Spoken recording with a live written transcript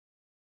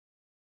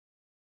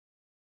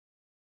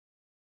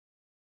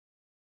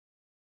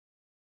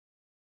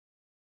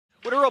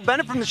with Earl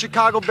Bennett from the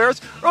Chicago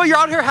Bears. Earl, you're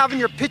out here having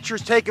your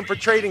pictures taken for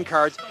trading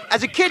cards.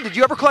 As a kid, did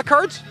you ever collect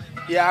cards?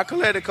 Yeah, I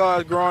collected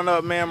cards growing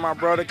up. Me and my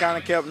brother kind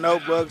of kept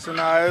notebooks, and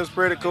it was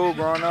pretty cool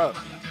growing up.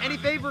 Any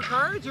favorite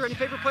cards or any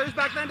favorite players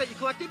back then that you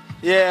collected?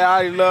 Yeah,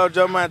 I loved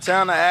Joe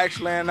Montana,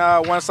 actually, and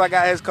once I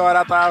got his card,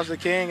 I thought I was the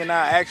king, and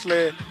I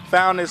actually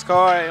found his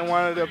card in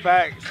one of the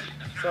packs.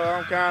 So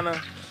I'm kind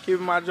of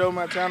keeping my Joe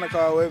Montana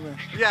card with me.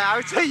 Yeah, I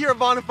would say you're a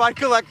bona fide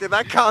collector.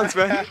 That counts,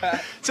 man.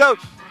 So,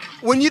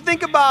 when you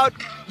think about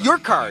your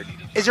card,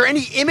 is there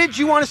any image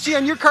you want to see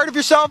on your card of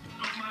yourself?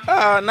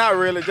 Not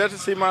really. Just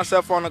to see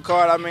myself on the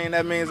card, I mean,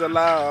 that means a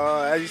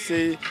lot. As you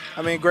see,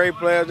 I mean, great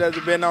players that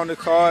have been on the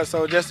card,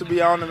 so just to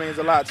be on it means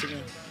a lot to me.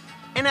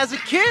 And as a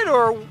kid,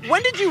 or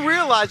when did you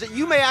realize that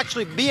you may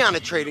actually be on a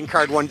trading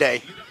card one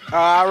day?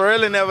 I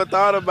really never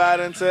thought about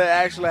it until it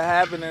actually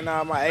happened, and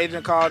my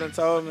agent called and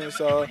told me,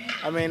 so,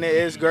 I mean,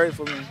 it's great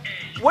for me.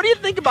 What do you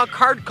think about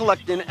card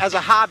collecting as a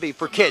hobby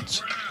for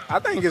kids? I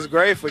think it's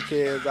great for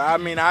kids. I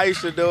mean, I used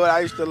to do it.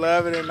 I used to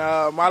love it, and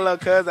my little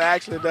cousin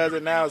actually does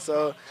it now,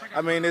 so,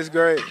 I mean, it's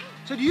great.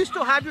 So do you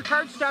still have your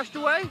cards stashed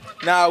away?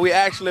 No, we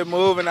actually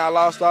moved, and I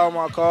lost all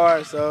my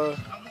cards, so,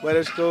 but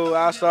it's cool.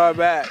 I'll start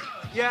back.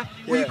 Yeah?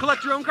 Will you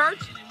collect your own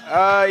cards?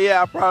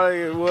 Yeah, I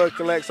probably would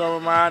collect some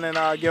of mine and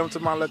give them to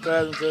my little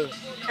cousin, too.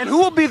 And who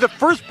will be the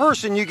first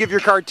person you give your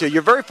card to?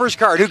 Your very first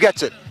card, who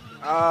gets it?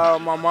 My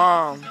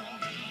mom.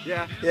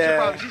 Yeah?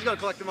 Yeah. She's going to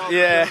collect them all.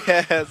 Yeah,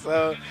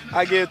 so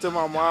I give it to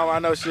my mom. I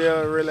know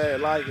she'll really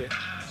like it.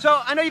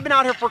 So I know you've been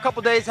out here for a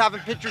couple days having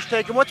pictures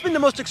taken. What's been the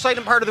most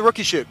exciting part of the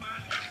rookie shoot?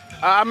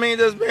 I mean,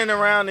 just being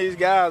around these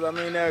guys. I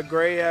mean, they're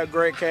great, have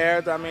great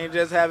character. I mean,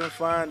 just having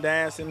fun,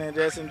 dancing, and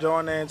just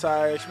enjoying the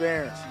entire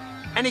experience.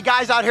 Any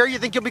guys out here you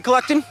think you'll be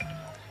collecting?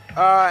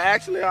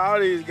 Actually, all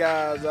these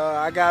guys.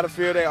 I got a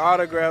few of their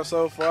autographs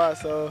so far,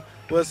 so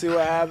we'll see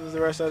what happens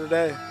the rest of the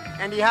day.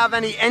 And do you have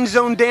any end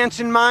zone dance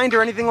in mind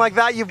or anything like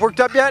that you've worked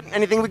up yet?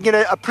 Anything we can get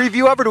a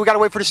preview of, or do we got to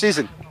wait for the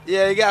season?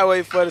 Yeah, you got to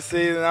wait for the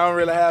season. I don't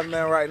really have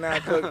none right now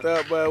cooked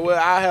up, but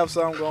I'll have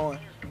some going.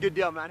 Good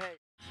deal, man. Hey.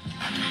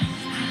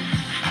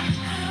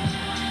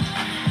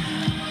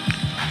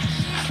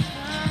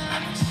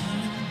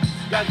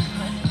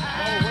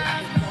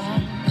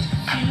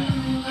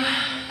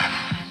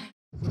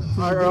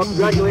 All right, Earl,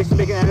 congratulations on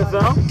making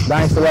NFL.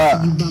 Thanks a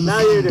lot.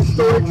 Now you're the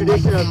storied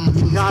tradition of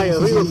Chicago.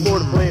 Who do you look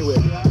forward to playing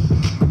with?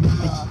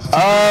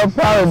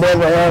 Probably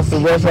David Hester.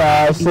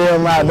 Just see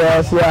him out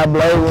there, see how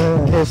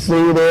blazing his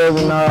speed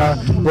is,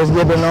 and just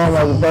get to know him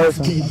as a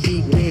person. You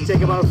think you can take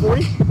him out of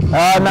 40? Nah,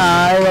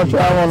 I ain't gonna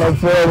try him on no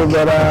 40,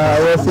 but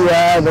we'll see what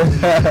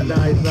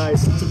happens.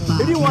 Nice.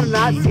 Who do you want to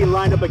not see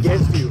lined up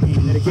against you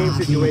in a game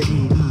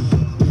situation?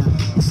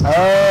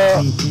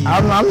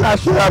 I'm not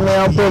sure. I mean,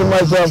 I'm pretty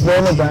much up for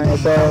anything.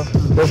 So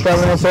just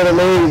coming into the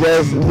league,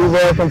 just be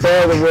very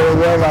competitive with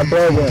whoever I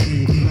play with.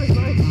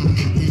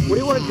 What do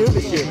you want to do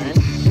this year, man?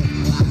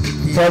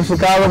 Help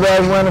Chicago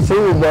Bears win the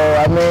Super Bowl.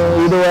 I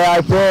mean, either way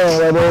I can,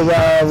 whether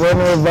it's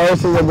winning with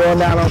versus or going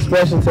down on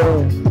special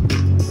teams.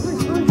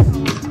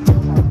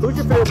 Who's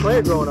your favorite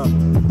player growing up?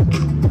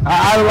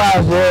 I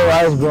idolized Jerry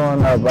Rice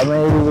growing up. I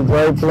mean, he was a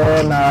great player,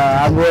 and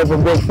I grew up a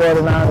big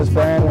 49ers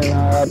fan, and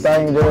I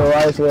think Jerry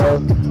Rice was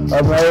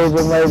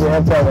a major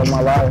impact on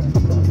my life.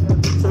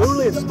 So who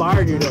really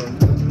inspired you to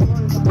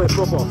play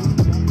football?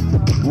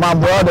 My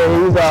brother,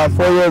 he's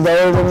 4 years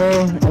older than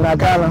me, and I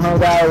kind of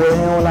hung out with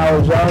him when I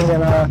was young,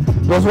 and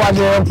just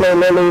watching him play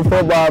Little League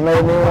football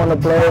made me want to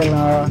play,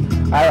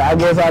 and I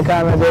guess I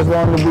kind of just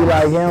wanted to be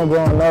like him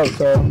growing up,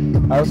 so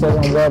I would say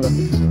my brother.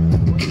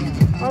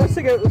 All right,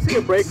 let's take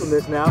a break from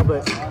this now,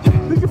 but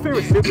who's your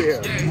favorite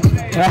superhero?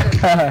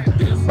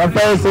 My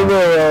favorite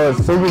superhero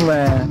is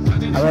Superman.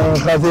 I mean,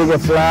 because he can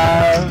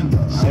fly. I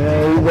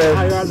mean, he just...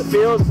 How you're on the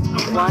field,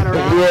 flying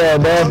around? Yeah,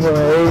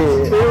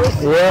 definitely.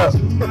 Yep.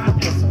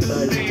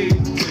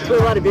 You play a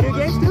lot of video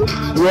games too?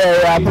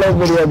 Yeah, I play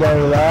video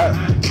games a lot.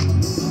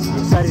 You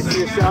excited to see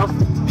yourself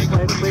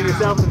playing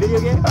yourself in the video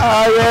game?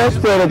 Yeah, it's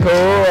pretty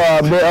cool.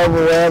 A bit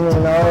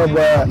overwhelming,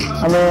 but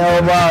I mean,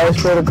 overall, it's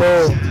pretty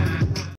cool.